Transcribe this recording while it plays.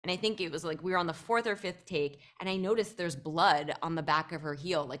And I think it was like we were on the fourth or fifth take, and I noticed there's blood on the back of her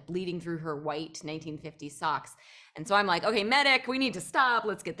heel, like bleeding through her white 1950s socks. And so I'm like, okay, medic, we need to stop.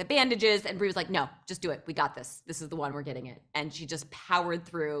 Let's get the bandages. And Brie was like, no, just do it. We got this. This is the one, we're getting it. And she just powered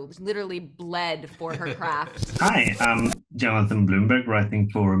through, literally bled for her craft. Hi, I'm Jonathan Blomberg, writing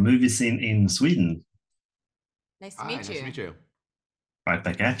for MovieZine in Sweden. Nice to Hi, meet nice to you. meet you. Right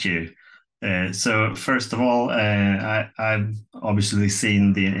back at you. So first of all, I've obviously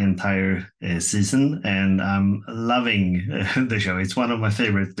seen the entire season, and I'm loving the show. It's one of my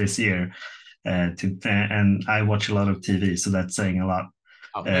favorites this year. And I watch a lot of TV, so that's saying a lot.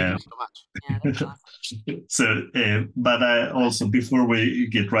 Oh, thank Uh, you so much. Yeah, that's awesome. so, but I also, before we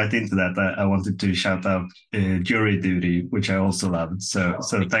get right into that, I wanted to shout out Jury Duty, which I also loved. So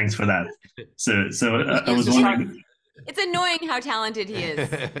thanks for that. So I Yes, was to start. wondering. It's annoying how talented he is.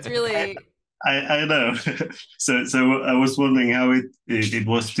 It's really, I know. So I was wondering how it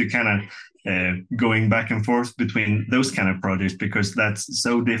was to kind of going back and forth between those kind of projects, because that's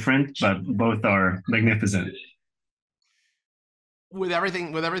so different, but both are magnificent. With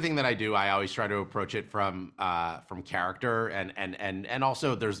everything that I do, I always try to approach it from character and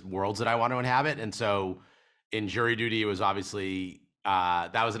also there's worlds that I want to inhabit. And so in Jury Duty, it was obviously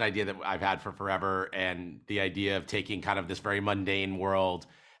that was an idea that I've had for forever, and the idea of taking kind of this very mundane world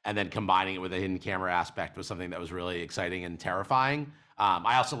and then combining it with a hidden camera aspect was something that was really exciting and terrifying.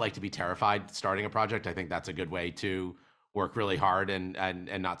 I also like to be terrified starting a project. I think that's a good way to work really hard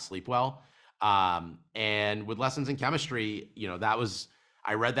and not sleep well. And with Lessons in Chemistry, that was,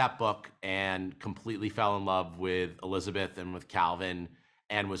 I read that book and completely fell in love with Elizabeth and with Calvin,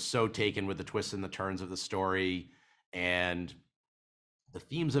 and was so taken with the twists and the turns of the story and the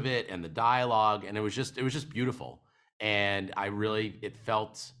themes of it and the dialogue. And it was just beautiful. And I really, it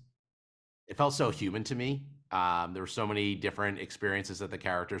felt so human to me. There were so many different experiences that the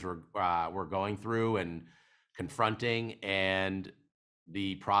characters were going through and confronting, and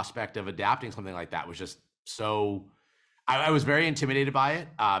the prospect of adapting something like that was just so. I was very intimidated by it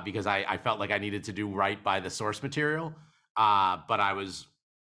because I felt like I needed to do right by the source material, but I was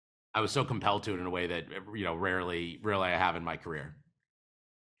so compelled to it in a way that rarely I have in my career.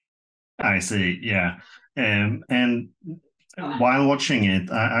 I see. Yeah. And while watching it,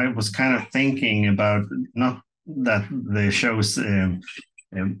 I was kind of thinking about, not that the shows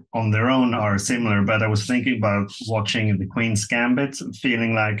on their own are similar, but I was thinking about watching The Queen's Gambit,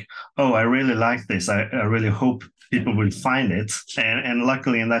 feeling like, oh, I really like this. I really hope people will find it. And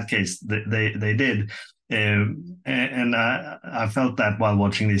luckily in that case, they did. And I felt that while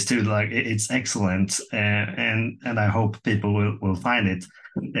watching this too, like it's excellent, and I hope people will find it.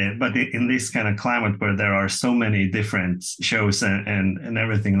 But in this kind of climate where there are so many different shows and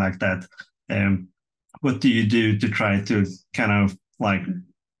everything like that, what do you do to try to kind of like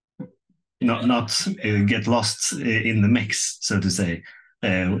not get lost in the mix, so to say?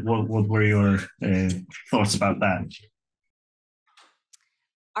 What were your thoughts about that?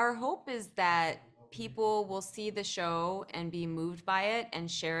 our hope is that people will see the show and be moved by it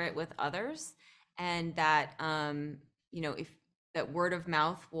and share it with others, and that if that word of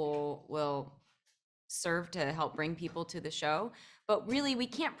mouth will serve to help bring people to the show. But really, we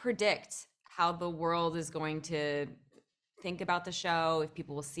can't predict how the world is going to think about the show, if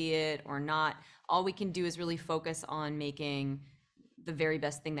people will see it or not. All we can do is really focus on making the very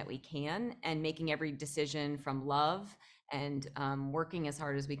best thing that we can, and making every decision from love, and working as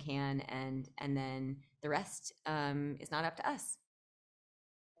hard as we can, and then the rest is not up to us.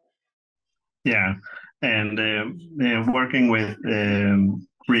 Yeah, and working with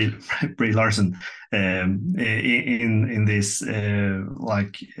Brie Larson in this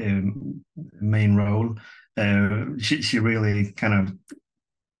main role, she really kind of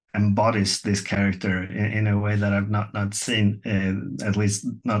embodies this character in a way that I've not seen, at least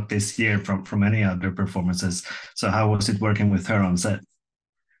not this year, from any other performances. So how was it working with her on set?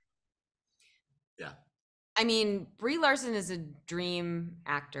 Yeah. I mean, Brie Larson is a dream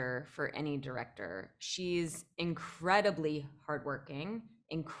actor for any director. She's incredibly hardworking,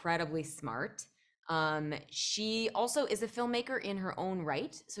 incredibly smart. She also is a filmmaker in her own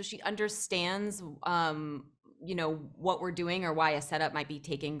right, so she understands, what we're doing, or why a setup might be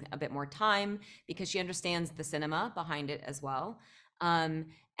taking a bit more time, because she understands the cinema behind it as well. And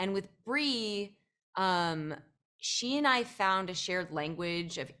with Brie, um, she and I found a shared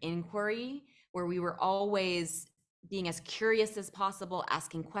language of inquiry, where we were always being as curious as possible,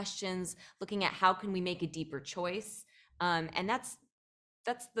 asking questions, looking at how can we make a deeper choice. And that's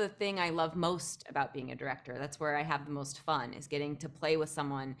the thing I love most about being a director. That's where I have the most fun, is getting to play with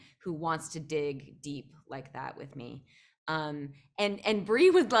someone who wants to dig deep like that with me. And Brie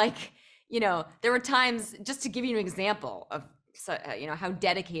would like, there were times, just to give you an example of how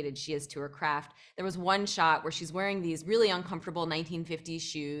dedicated she is to her craft. There was one shot where she's wearing these really uncomfortable 1950s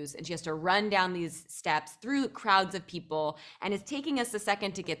shoes, and she has to run down these steps through crowds of people, and it's taking us a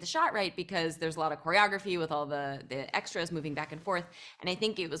second to get the shot right because there's a lot of choreography with all the extras moving back and forth. And I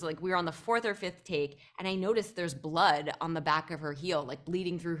think it was like we were on the fourth or fifth take, and I noticed there's blood on the back of her heel, like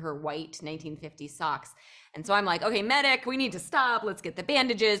bleeding through her white 1950s socks. And so I'm like, okay, medic, we need to stop. Let's get the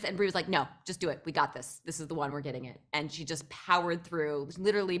bandages. And Brie was like, no, just do it. We got this. This is the one, we're getting it. And she just powered through,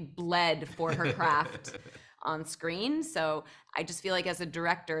 literally bled for her craft on screen. So I just feel like as a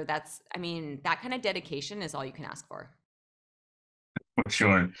director, that kind of dedication is all you can ask for. For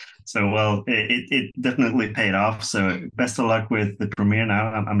sure. So, well, it definitely paid off. So best of luck with the premiere now.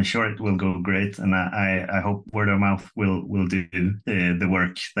 I'm sure it will go great. And I hope word of mouth will do the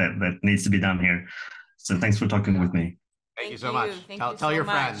work that needs to be done here. So thanks for talking with me. Thank you so much. Tell your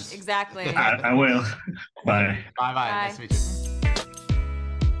friends. Exactly. I will. Bye. Bye. Nice to meet you.